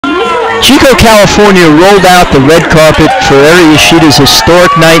Chico, California rolled out the red carpet for Eri Yoshida's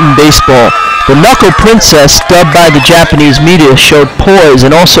historic night in baseball. The Knuckle Princess, dubbed by the Japanese media, showed poise and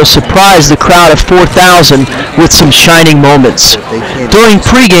also surprised the crowd of 4,000 with some shining moments. During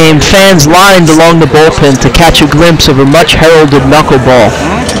pregame, fans lined along the bullpen to catch a glimpse of her much-heralded knuckleball.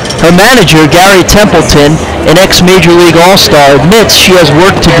 Her manager, Gary Templeton, an ex-Major League All-Star, admits she has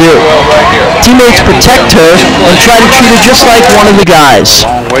work to do. Teammates protect her and try to treat her just like one of the guys.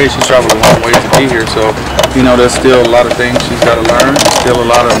 Long way, she's traveled a long way to be here, so there's still a lot of things she's got to learn. Still a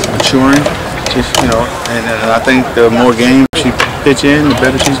lot of maturing. And I think the more games she pitch in, the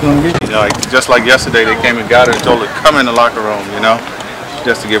better she's going to get. Just like yesterday, they came and got her and told her come in the locker room,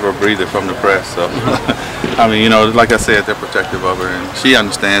 just to give her a breather from the press. So, like I said, they're protective of her, and she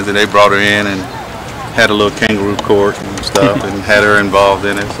understands. And they brought her in and had a little kangaroo court and stuff, and had her involved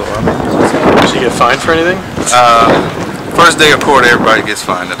in it. So, did she get fined for anything? First day of court, everybody gets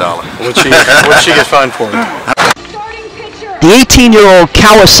fined $1. What'd she get fined for? The 18-year-old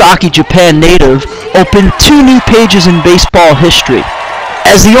Kawasaki, Japan native opened 2 new pages in baseball history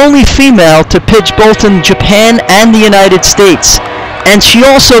as the only female to pitch both in Japan and the United States. And she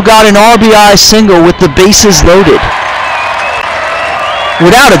also got an RBI single with the bases loaded.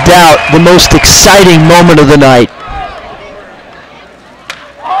 Without a doubt, the most exciting moment of the night.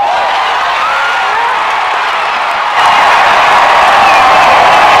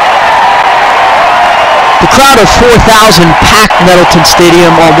 The crowd of 4,000 packed Nettleton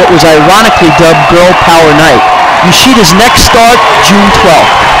Stadium on what was ironically dubbed Girl Power Night. Yoshida's next start, June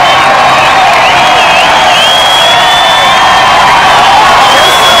 12th.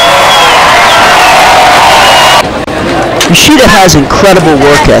 Yoshida has incredible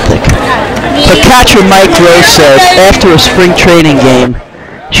work ethic. Her catcher Mike Rose said after a spring training game,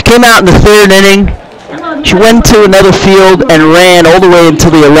 she came out in the 3rd inning, she went to another field and ran all the way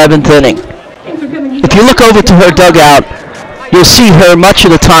until the 11th inning. If you look over to her dugout, you'll see her much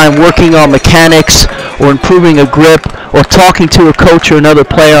of the time working on mechanics or improving a grip or talking to a coach or another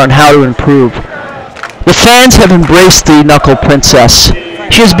player on how to improve. The fans have embraced the Knuckle Princess.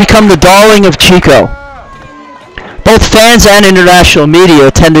 She has become the darling of Chico. Both fans and international media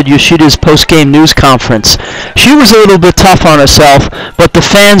attended Yoshida's post-game news conference. She was a little bit tough on herself, but the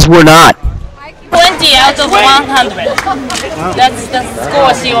fans were not. 20 out of 100. That's the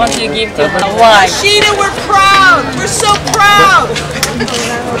score she wants to give to her. Why? Yoshida, we're proud. We're so proud.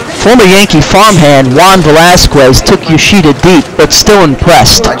 Former Yankee farmhand Juan Velasquez took Yoshida deep, but still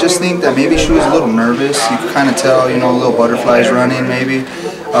impressed. I just think that maybe she was a little nervous. You could kind of tell, little butterflies running maybe.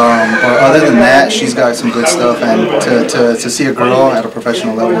 But other than that, she's got some good stuff. And to see a girl at a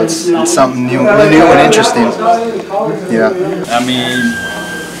professional level, it's something new and interesting. Yeah.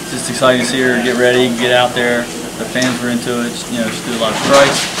 Just excited to see her get ready, get out there. The fans were into it. She did a lot of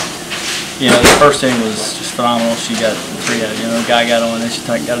strikes. The first inning was just phenomenal. She got 3 out. The guy got on, and she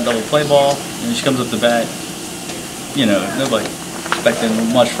got a double play ball. She comes up the bat. Nobody expecting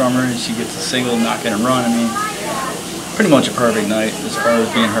much from her, and she gets a single, knock in a run. Pretty much a perfect night as far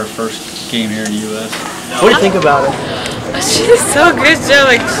as being her first game here in the U.S. What do you think about it? She did so good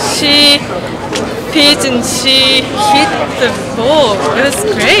job. She pitched and she hit the ball. It was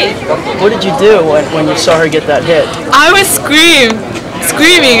great. What did you do when you saw her get that hit? I was screaming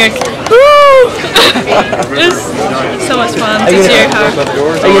like, woo! It was so much fun to cheer her.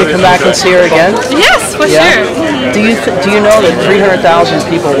 Are you gonna come back and see her again? Yes, for sure. Do you know that 300,000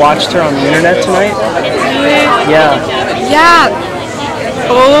 people watched her on the internet tonight? Yeah. Yeah.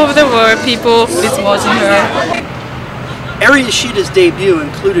 All over the world, people is watching her. Eri Yoshida's debut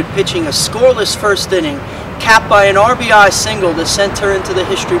included pitching a scoreless first inning, capped by an RBI single that sent her into the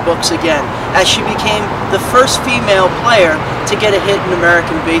history books again, as she became the first female player to get a hit in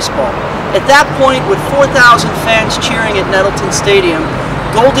American baseball. At that point, with 4,000 fans cheering at Nettleton Stadium,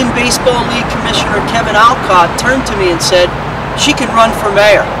 Golden Baseball League Commissioner Kevin Alcott turned to me and said, "She can run for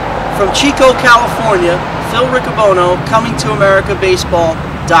mayor." From Chico, California, Phil Riccobono,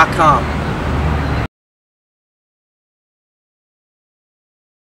 ComingToAmericaBaseball.com.